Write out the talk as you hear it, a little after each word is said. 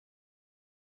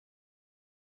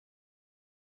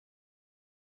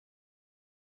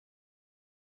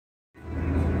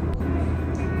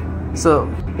So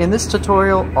in this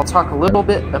tutorial, I'll talk a little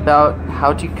bit about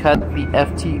how to cut the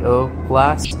FTO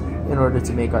glass in order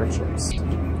to make our chips.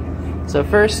 So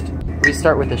first, we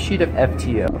start with a sheet of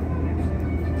FTO.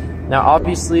 Now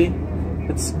obviously,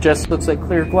 it just looks like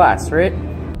clear glass, right?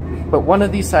 But one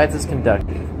of these sides is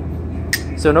conductive.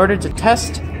 So in order to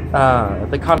test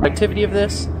the conductivity of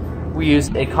this, we use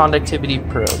a conductivity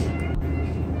probe.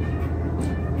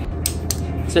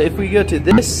 So if we go to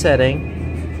this setting,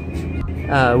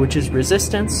 which is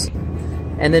resistance,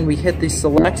 and then we hit the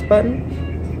select button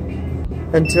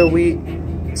until we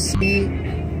see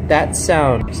that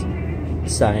sound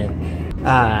sign.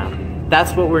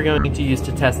 That's what we're going to use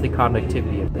to test the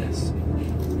conductivity of this.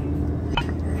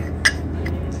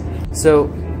 So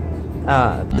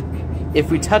if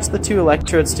we touch the two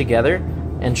electrodes together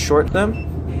and short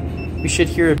them, we should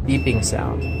hear a beeping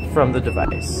sound from the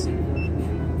device.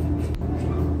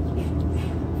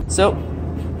 So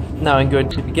now I'm going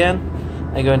to begin.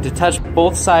 I'm going to touch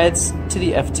both sides to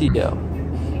the FTO.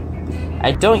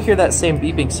 I don't hear that same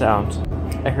beeping sound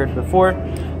I heard before,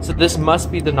 so this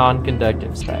must be the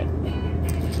non-conductive side.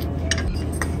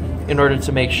 In order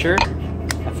to make sure,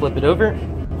 I flip it over,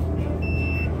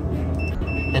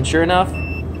 and sure enough,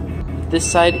 this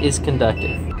side is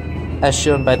conductive, as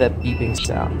shown by that beeping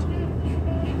sound.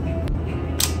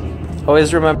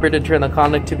 Always remember to turn the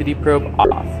conductivity probe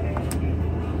off.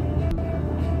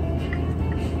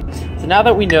 So now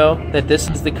that we know that this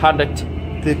is the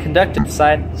conductive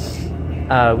side,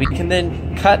 we can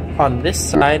then cut on this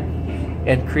side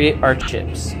and create our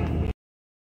chips.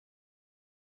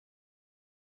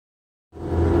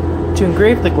 To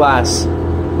engrave the glass,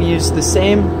 we use the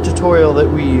same tutorial that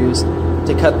we used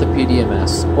to cut the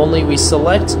PDMS, only we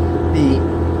select the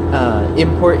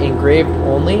import engraved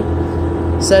only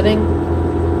setting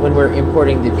when we're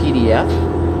importing the PDF,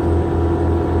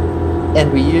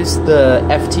 and we use the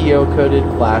FTO coated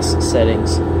glass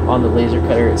settings on the laser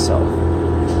cutter itself.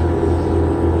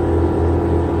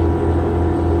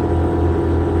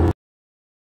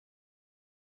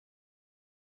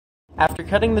 After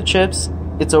cutting the chips,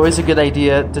 it's always a good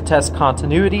idea to test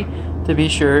continuity to be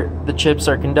sure the chips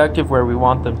are conductive where we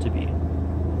want them to be.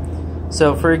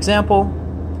 So for example,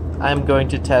 I'm going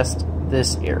to test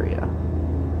this area.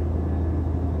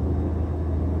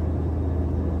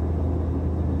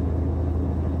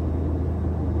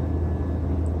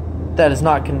 That is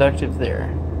not conductive there.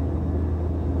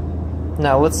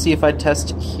 Now let's see if I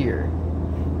test here.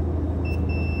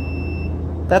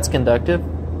 That's conductive.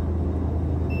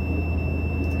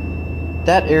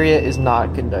 That area is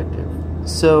not conductive.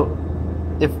 So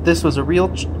if this was a real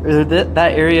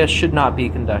that area should not be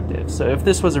conductive. So if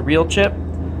this was a real chip,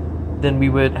 then we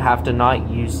would have to not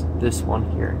use this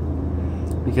one here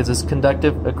because it's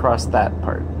conductive across that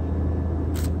part.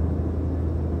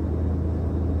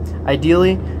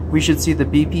 Ideally, we should see the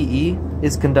BPE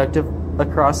is conductive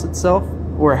across itself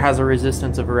or has a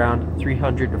resistance of around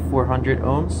 300 to 400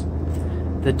 ohms.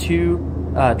 The two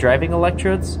driving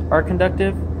electrodes are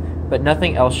conductive, but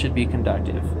nothing else should be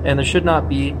conductive. And there should not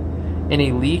be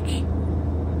any leak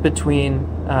between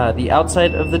the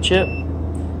outside of the chip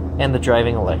and the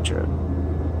driving electrode.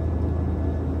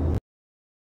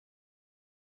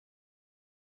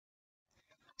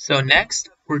 So next,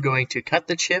 we're going to cut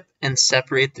the chip and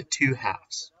separate the two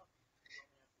halves.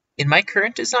 In my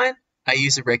current design, I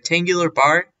use a rectangular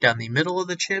bar down the middle of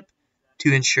the chip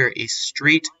to ensure a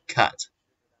straight cut.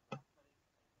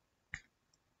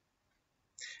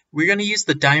 We're going to use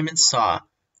the diamond saw,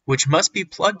 which must be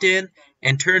plugged in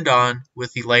and turned on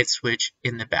with the light switch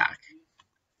in the back.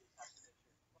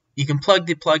 You can plug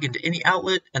the plug into any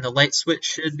outlet and the light switch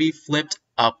should be flipped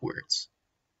upwards,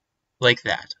 like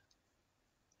that.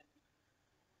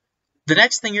 The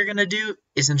next thing you're going to do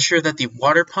is ensure that the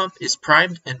water pump is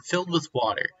primed and filled with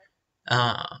water.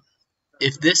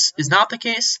 If this is not the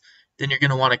case, then you're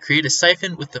going to want to create a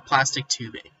siphon with the plastic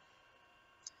tubing.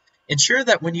 Ensure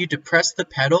that when you depress the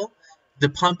pedal, the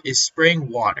pump is spraying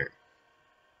water.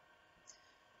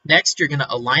 Next, you're going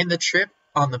to align the chip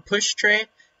on the push tray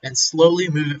and slowly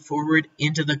move it forward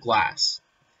into the glass.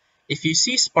 If you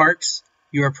see sparks,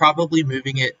 you are probably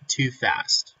moving it too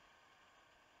fast.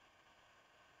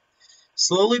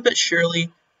 Slowly but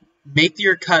surely, make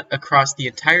your cut across the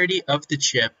entirety of the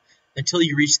chip until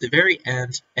you reach the very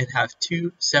end and have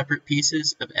two separate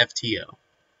pieces of FTO.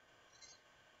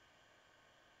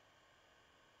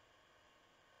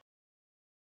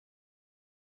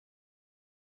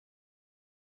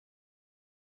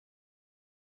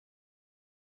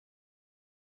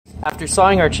 After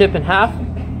sawing our chip in half,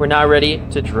 we're now ready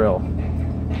to drill.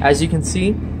 As you can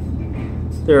see,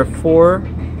 there are 4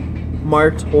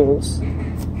 marked holes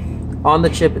on the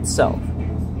chip itself.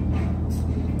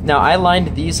 Now I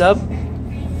lined these up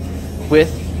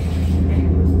with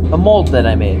a mold that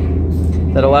I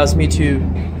made that allows me to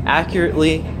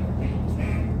accurately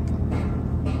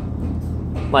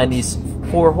line these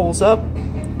 4 holes up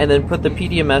and then put the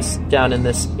PDMS down in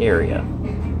this area.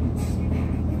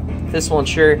 This will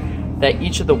ensure that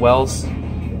each of the wells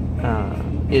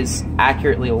is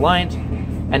accurately aligned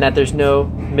and that there's no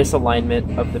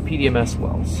misalignment of the PDMS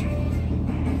wells.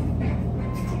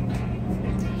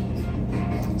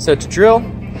 So to drill,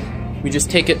 we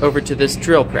just take it over to this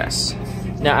drill press.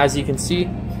 Now as you can see,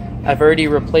 I've already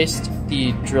replaced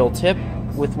the drill tip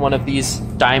with one of these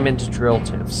diamond drill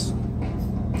tips.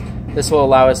 This will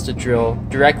allow us to drill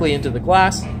directly into the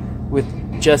glass with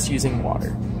just using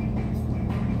water.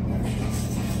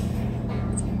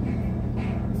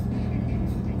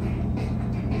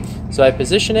 So I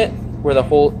position it where the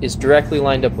hole is directly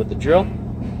lined up with the drill,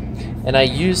 and I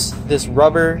use this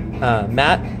rubber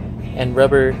mat and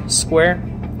rubber square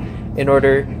in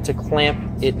order to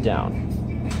clamp it down.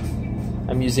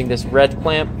 I'm using this red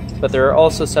clamp, but there are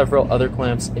also several other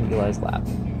clamps in Eli's lab.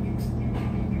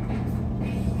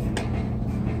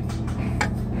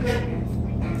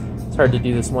 It's hard to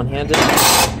do this one-handed,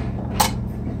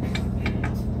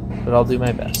 but I'll do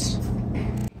my best.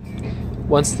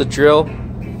 Once the drill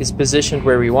is positioned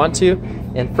where we want to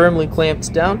and firmly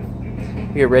clamped down,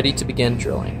 we are ready to begin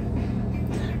drilling.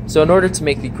 So in order to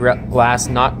make the glass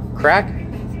not crack,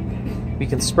 we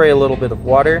can spray a little bit of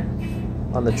water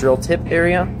on the drill tip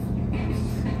area,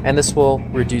 and this will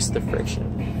reduce the friction.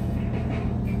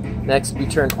 Next, we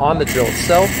turn on the drill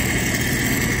itself.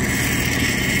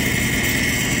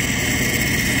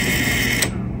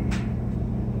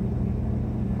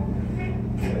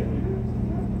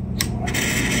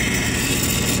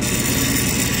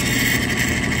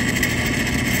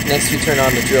 Next, we turn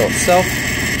on the drill itself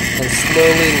and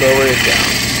slowly lower it down.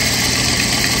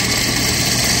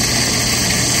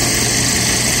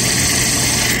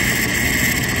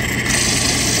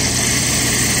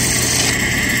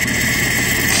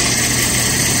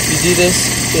 We do this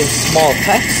in small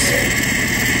pecks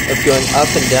of going up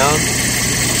and down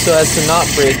so as to not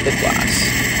break the glass.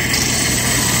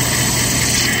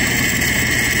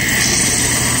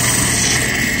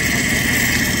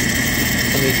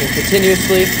 And we can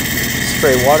continuously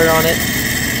spray water on it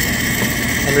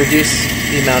and reduce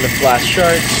the amount of glass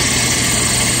shards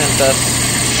and thus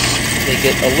make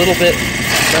it a little bit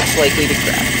less likely to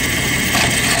crack.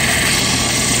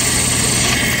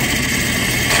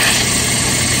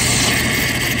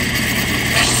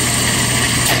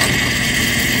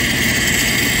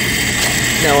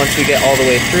 Now once we get all the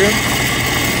way through,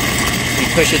 we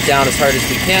push it down as hard as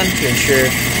we can to ensure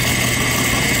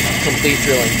complete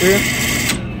drilling through,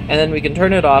 and then we can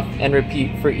turn it off and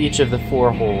repeat for each of the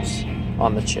 4 holes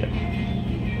on the chip.